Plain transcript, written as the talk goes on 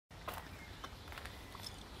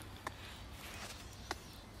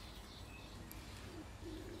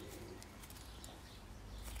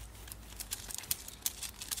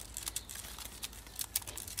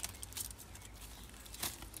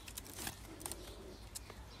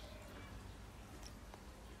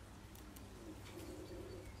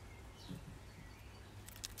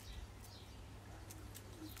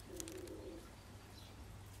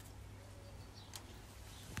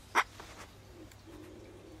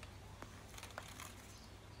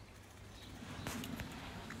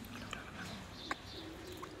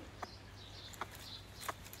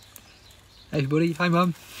Hey everybody, hi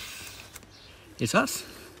Mum. It's us.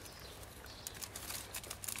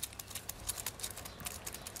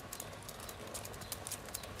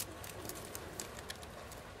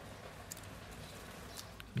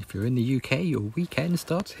 If you're in the UK, your weekend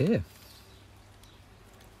starts here.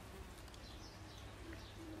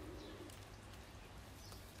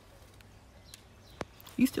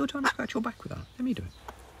 You still trying to scratch your back with that? Let me do it.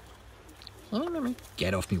 Oh, let me.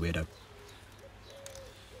 Get off me, weirdo.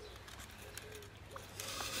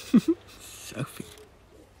 Sophie.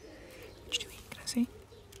 What you doing? Can I see?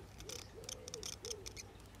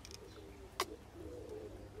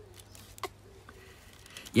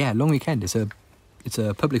 Yeah, long weekend. It's a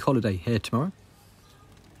public holiday here tomorrow.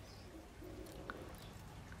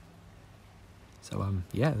 So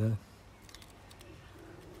yeah,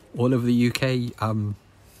 all over the UK,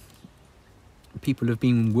 people have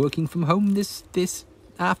been working from home this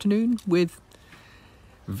afternoon with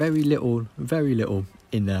very little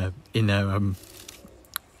in their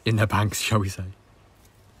banks, shall we say.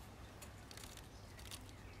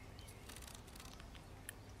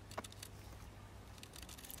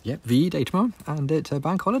 Yep, VE Day tomorrow, and it's a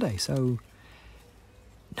bank holiday, so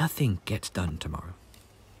nothing gets done tomorrow.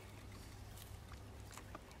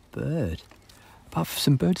 Bird. Apart from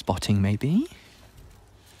some bird spotting, maybe?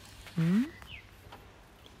 What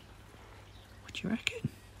do you reckon?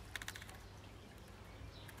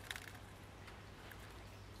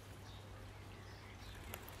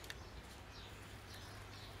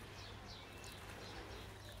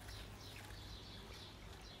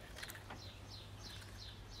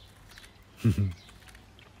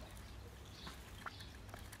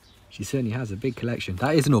 She certainly has a big collection.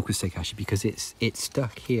 That is an orchid stick actually, because it's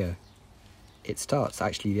stuck here. It starts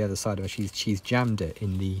actually the other side of her. She's jammed it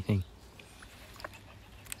in the thing.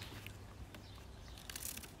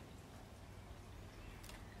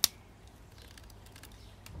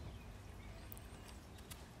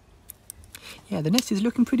 Yeah, the nest is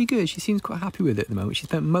looking pretty good. She seems quite happy with it at the moment. She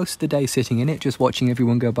spent most of the day sitting in it, just watching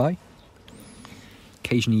everyone go by,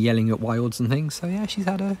 occasionally yelling at wilds and things. So yeah, she's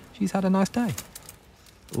had a nice day.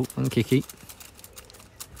 Oh, and Kiki.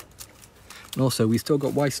 And also, we've still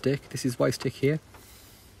got white stick. This is white stick here.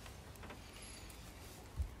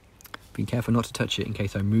 Be careful not to touch it in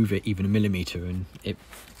case I move it even a millimetre and it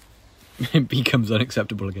becomes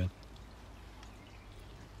unacceptable again.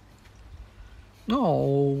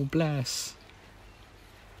 Oh, bless.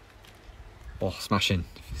 Oh, smashing.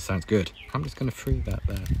 Sounds good. I'm just going to free that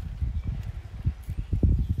there.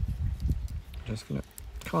 Just going to...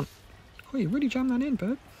 Come on. Oh, you really jammed that in,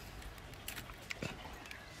 bird.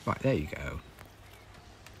 Right, there you go.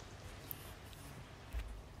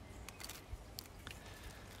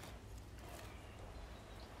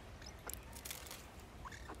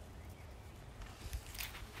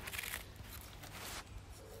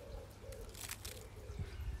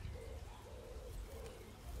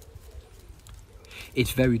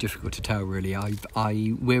 It's very difficult to tell, really.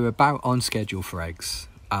 We're about on schedule for eggs,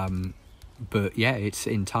 but yeah, it's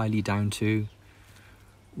entirely down to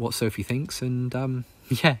what Sophie thinks, and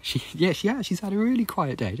she's had a really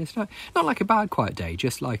quiet day. Just not like a bad quiet day,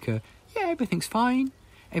 just like a everything's fine,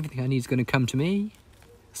 everything I need is going to come to me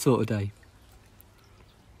sort of day.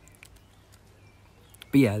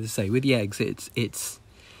 But yeah, as I say, with the eggs, it's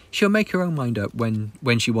she'll make her own mind up when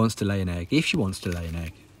she wants to lay an egg, if she wants to lay an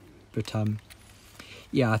egg. But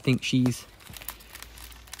yeah, I think she's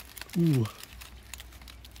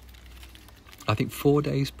I think 4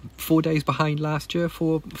 days behind last year,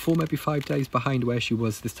 four maybe 5 days behind where she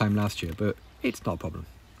was this time last year, but it's not a problem.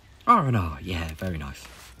 R&R, yeah, very nice.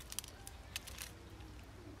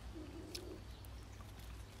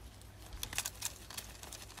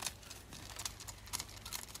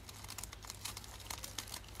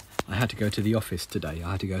 I had to go to the office today.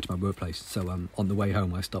 I had to go to my workplace, so on the way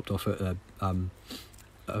home I stopped off at a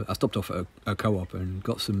co-op and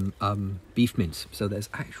got some beef mince. So there's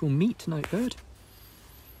actual meat tonight, bird.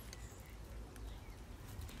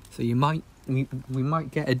 So we might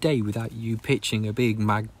get a day without you pitching a big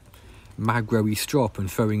magro-y strop and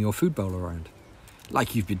throwing your food bowl around,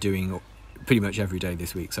 like you've been doing pretty much every day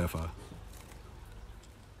this week so far.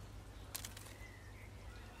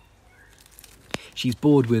 She's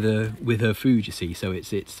bored with her food, you see. So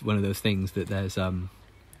it's one of those things that there's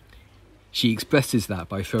she expresses that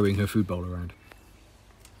by throwing her food bowl around.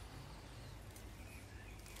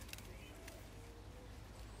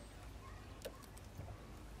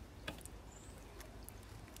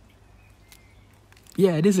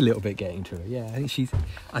 Yeah, it is a little bit getting to her. Yeah, I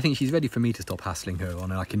think she's ready for me to stop hassling her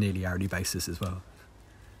on like a nearly hourly basis as well.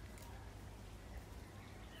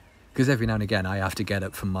 because every now and again I have to get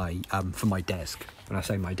up from my desk. When I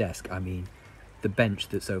say my desk, I mean the bench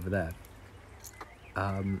that's over there.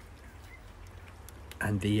 And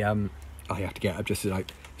I have to get up just to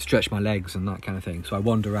like stretch my legs and that kind of thing. So I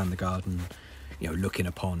wander around the garden, you know, look in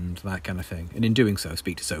a pond, that kind of thing. And in doing so,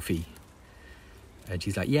 speak to Sophie. And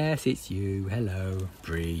she's like, yes, it's you. Hello,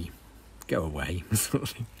 Bree. Go away. Sort of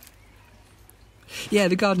thing. Yeah,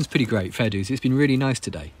 the garden's pretty great, fair dues. It's been really nice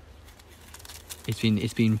today.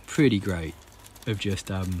 It's been pretty great of just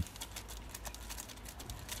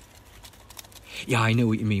yeah, I know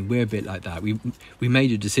what you mean. We're a bit like that. We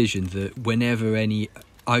made a decision that whenever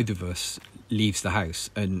either of us leaves the house,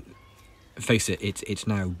 and face it, it's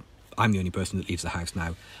now I'm the only person that leaves the house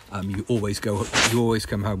now. You always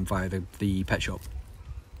come home via the pet shop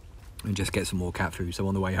and just get some more cat food. So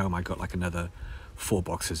on the way home, I got like another 4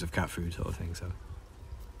 boxes of cat food, sort of thing. So.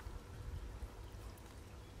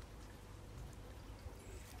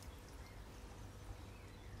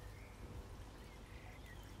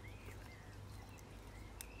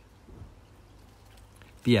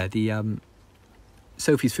 But yeah, the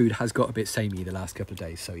Sophie's food has got a bit samey the last couple of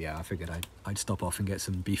days, so yeah, I figured I'd stop off and get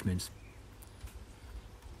some beef mince.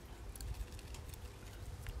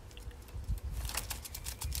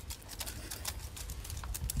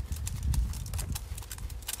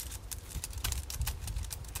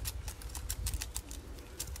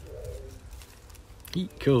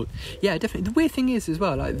 Cool. Yeah, definitely. The weird thing is as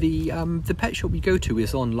well, like the pet shop we go to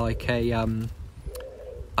is on like a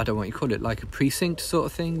I don't know what you call it, like a precinct sort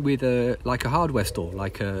of thing with a hardware store,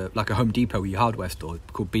 like a Home Depot hardware store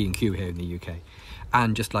called B&Q here in the UK,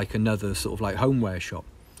 and just like another sort of like homeware shop.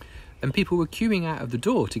 And people were queuing out of the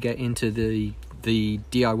door to get into the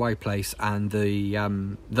DIY place and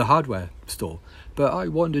the hardware store. But I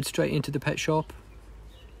wandered straight into the pet shop.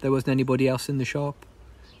 There wasn't anybody else in the shop.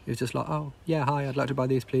 It was just like, oh yeah, hi, I'd like to buy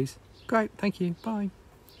these, please. Great, thank you, bye.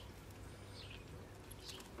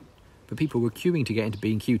 But people were queuing to get into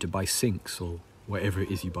B&Q to buy sinks or whatever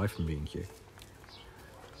it is you buy from B&Q.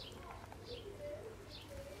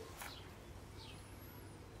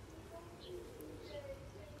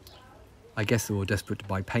 I guess they were desperate to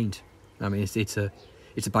buy paint. I mean, it's a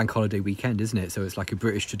bank holiday weekend, isn't it? So it's like a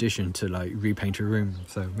British tradition to like repaint a room.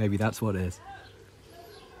 So maybe that's what it is.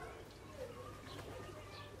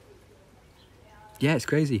 Yeah, it's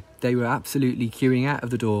crazy. They were absolutely queuing out of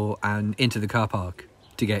the door and into the car park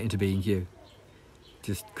to get into B&Q.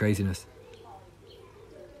 Just craziness.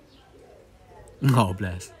 Oh,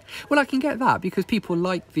 bless. Well, I can get that because people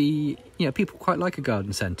like people quite like a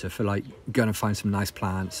garden centre for like going to find some nice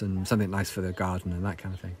plants and something nice for their garden and that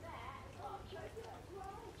kind of thing.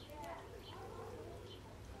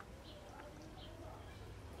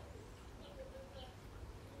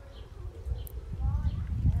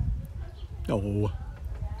 Oh.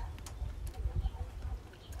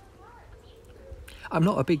 I'm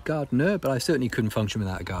not a big gardener, but I certainly couldn't function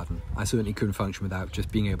without a garden. I certainly couldn't function without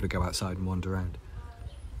just being able to go outside and wander around.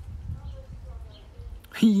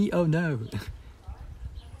 Oh no.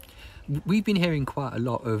 We've been hearing quite a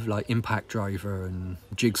lot of like impact driver and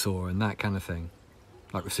jigsaw and that kind of thing.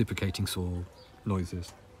 Like reciprocating saw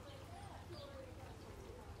noises.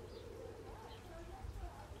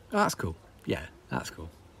 Oh, that's cool. Yeah, that's cool.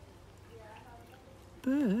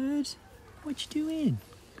 Bird, what you doing?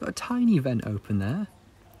 Got a tiny vent open there.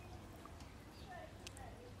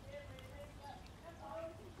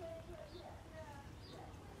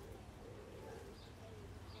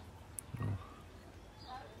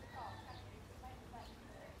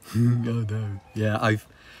 Oh no. Yeah,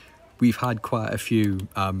 we've had quite a few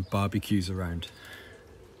barbecues around.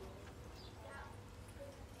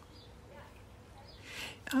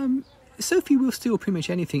 Sophie will steal pretty much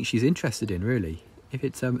anything she's interested in, really. If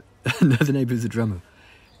it's another neighbour's a drummer.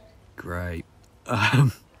 Great.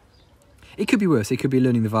 It could be worse. It could be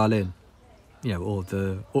learning the violin, or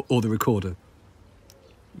the recorder.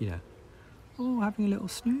 Oh, having a little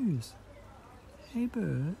snooze. Hey,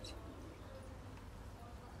 bird.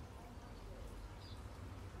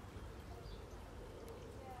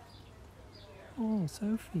 Oh,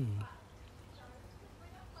 Sophie.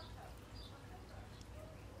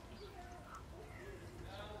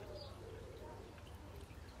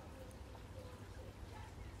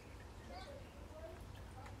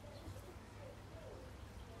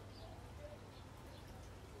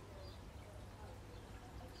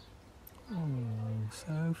 Oh,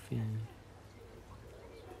 Sophie.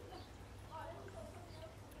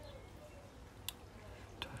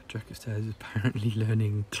 Jack upstairs is apparently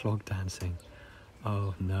learning clog dancing.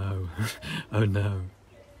 Oh no. Oh no.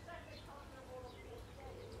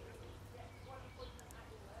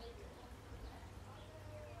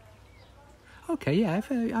 Okay, yeah.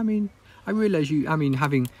 I mean, I realise you. I mean,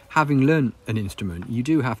 having learnt an instrument, you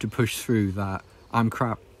do have to push through that I'm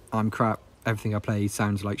crap, everything I play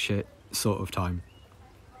sounds like shit sort of time.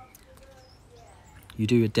 You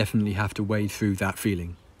do definitely have to wade through that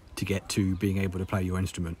feeling to get to being able to play your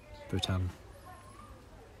instrument. But oh,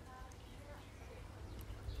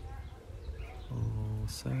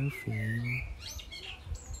 Sophie.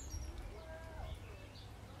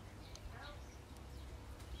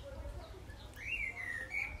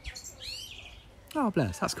 Oh,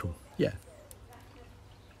 bless, that's cool. Yeah.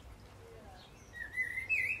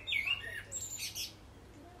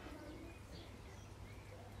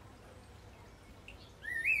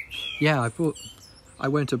 Yeah, I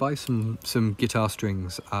went to buy some guitar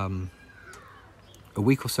strings a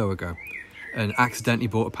week or so ago, and accidentally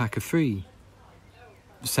bought a pack of 3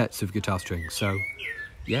 sets of guitar strings. So,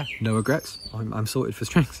 yeah, no regrets. I'm sorted for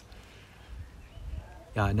strings.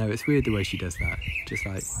 Yeah, I know, it's weird the way she does that.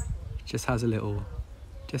 Just has a little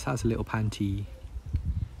panty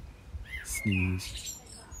snooze.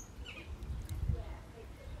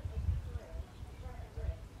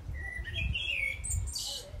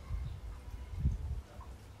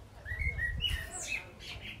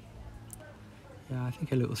 Yeah, I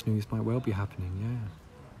think a little snooze might well be happening, yeah.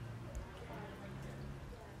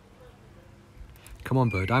 Come on,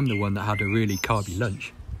 bird, I'm the one that had a really carby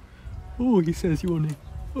lunch. Oh, he says you want it.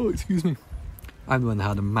 Oh, excuse me. I'm the one that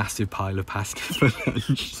had a massive pile of pasta for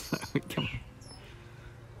lunch. So, come on.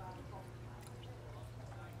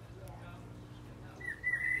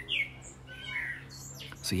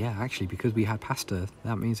 So yeah, actually, because we had pasta,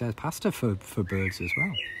 that means there's pasta for birds as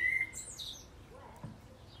well.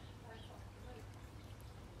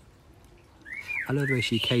 I love the way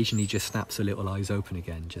she occasionally just snaps her little eyes open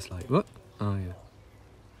again, just like, what? Oh yeah.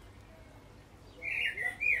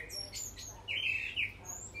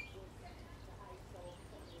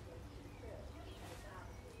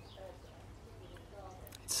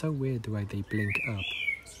 It's so weird the way they blink up.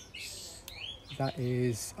 That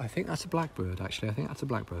is, I think that's a blackbird, actually. I think that's a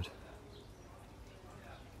blackbird.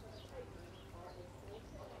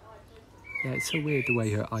 Yeah, it's so weird the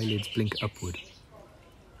way her eyelids blink upward.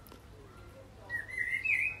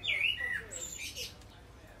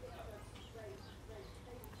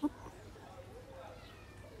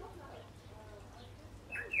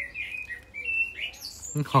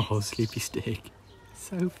 Oh, sleepy stick.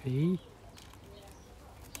 Sophie.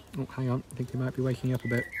 Oh, hang on. I think you might be waking up a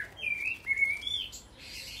bit.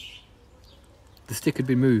 The stick had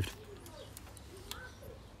been moved.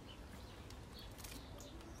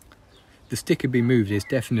 The stick had been moved is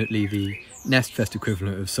definitely the Nest Fest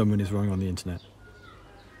equivalent of someone is wrong on the internet.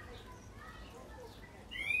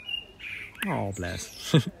 Oh,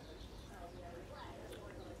 bless.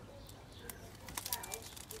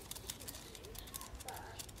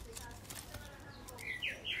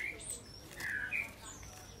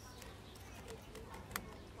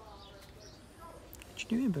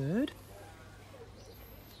 What you doing, bird?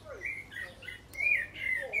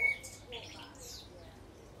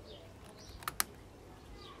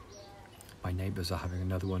 My neighbours are having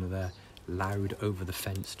another one of their loud over the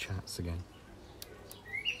fence chats again.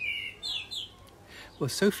 Well,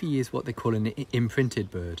 Sophie is what they call an imprinted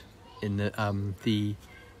bird. In the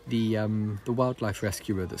wildlife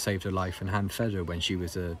rescuer that saved her life and hand fed her when she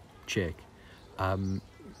was a chick,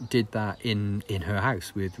 did that in her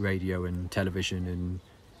house with radio and television and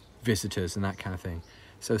visitors and that kind of thing.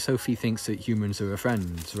 So Sophie thinks that humans are her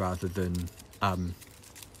friends rather than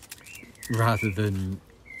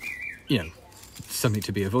you know, something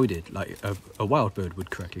to be avoided, like a wild bird would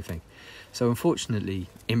correctly think. So unfortunately,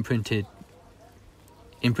 imprinted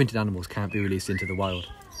animals can't be released into the wild.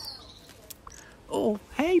 Oh,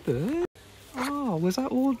 hey bird. Oh, was that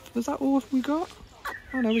all we got?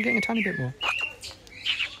 Oh no, we're getting a tiny bit more.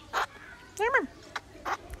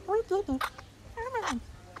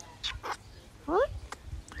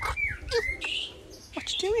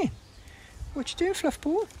 What you doing? What you doing,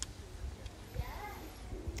 Fluffball?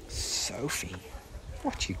 Sophie,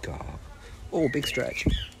 what you got? Oh, big stretch.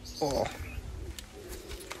 Oh. What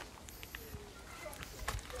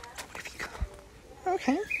have you got?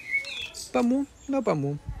 Okay. Bum warm? No bum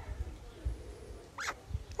warm.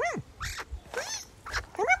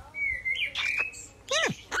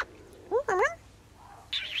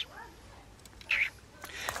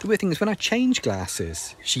 The weird thing is when I changed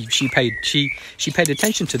glasses, she paid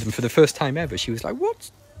attention to them for the first time ever. She was like,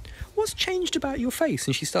 what's changed about your face?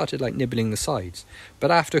 And she started like nibbling the sides. But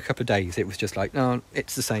after a couple of days, it was just like, no,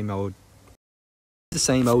 it's the same old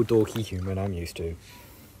dorky human I'm used to.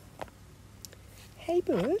 Hey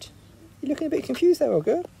bird, you looking a bit confused there, old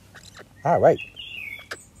girl? Ah, right.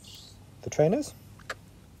 The trainers?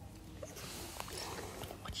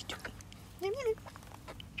 What you doing?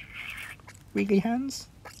 Wiggly hands?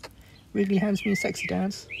 Wiggly hands mean sexy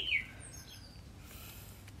dance.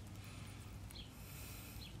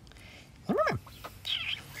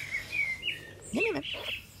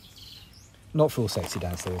 Not full sexy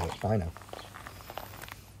dance though, is it? I know.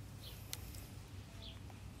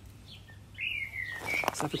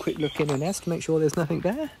 Let's have a quick look in the nest to make sure there's nothing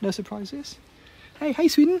there. No surprises. Hey,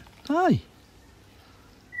 Sweden. Hi.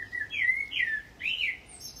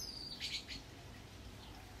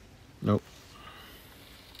 Nope.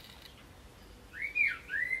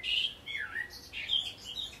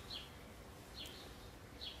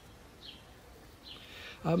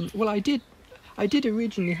 Well, I did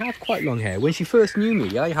originally have quite long hair. When she first knew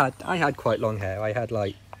me, I had quite long hair. I had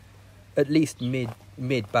like at least mid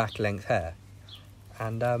back length hair,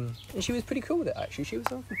 and she was pretty cool with it actually. She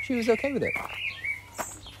was okay with it.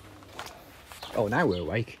 Oh, now we're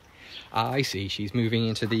awake. I see. She's moving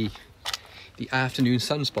into the afternoon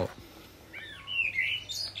sunspot.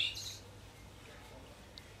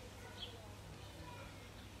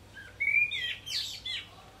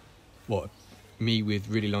 What? Me with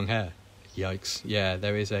really long hair? Yikes! Yeah,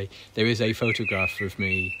 there is a photograph of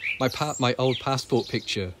me. My old passport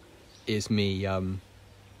picture is me. I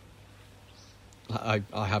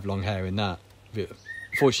have long hair in that.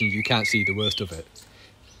 Fortunately, you can't see the worst of it.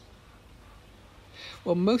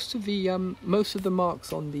 Well, most of the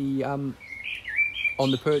marks on the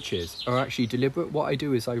perches are actually deliberate. What I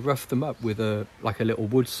do is I rough them up with a little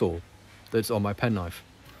wood saw that's on my penknife.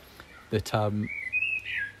 That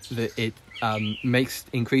it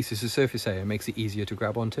increases the surface area, makes it easier to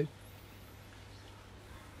grab onto.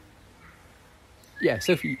 Yeah,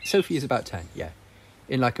 Sophie is about 10. Yeah,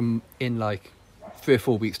 in like 3 or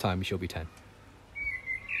 4 weeks' time, she'll be 10.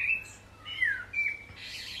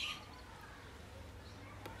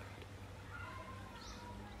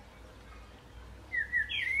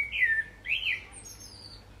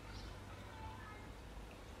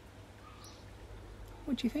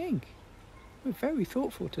 What do you think? We're very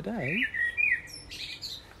thoughtful today.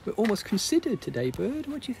 We're almost considered today, bird.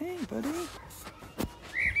 What do you think, buddy?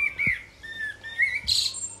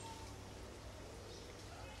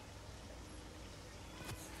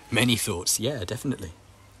 Many thoughts, yeah, definitely.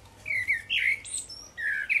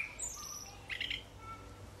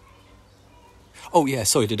 Oh yeah,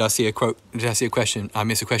 sorry, did I see a quote? Did I see a question? I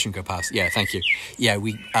missed a question go past. Yeah, thank you. Yeah,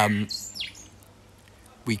 we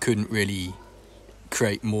couldn't really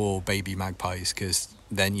create more baby magpies because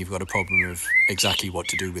then you've got a problem of exactly what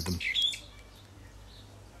to do with them.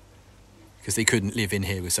 Because they couldn't live in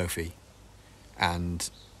here with Sophie, and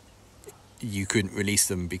you couldn't release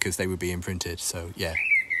them because they would be imprinted. So yeah.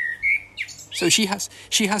 So she has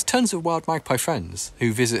tons of wild magpie friends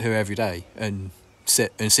who visit her every day and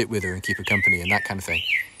sit with her and keep her company and that kind of thing.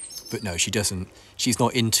 But no, she doesn't. She's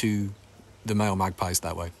not into the male magpies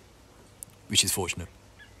that way, which is fortunate.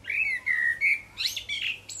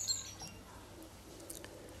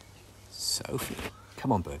 Sophie,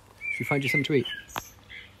 come on, bird. Should we find you something to eat?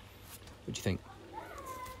 What do you think?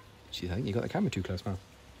 Do you think you got the camera too close, man?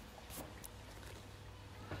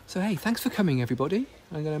 So hey, thanks for coming, everybody.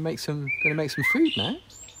 I'm gonna make some food now.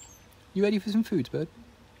 You ready for some foods, bird?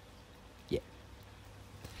 Yeah.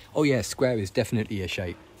 Oh yeah, square is definitely a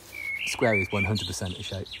shape. Square is 100% a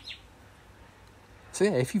shape. So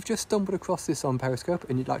yeah, if you've just stumbled across this on Periscope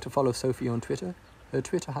and you'd like to follow Sophie on Twitter, her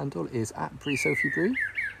Twitter handle is @BreeSophieBree.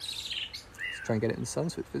 Let's try and get it in the sun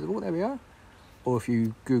so it's visible. There we are. Or if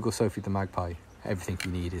you Google Sophie the Magpie, everything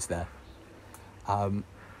you need is there.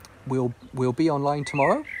 We'll be online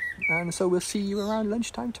tomorrow, and so we'll see you around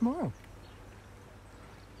lunchtime tomorrow.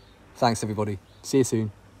 Thanks everybody. See you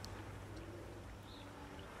soon.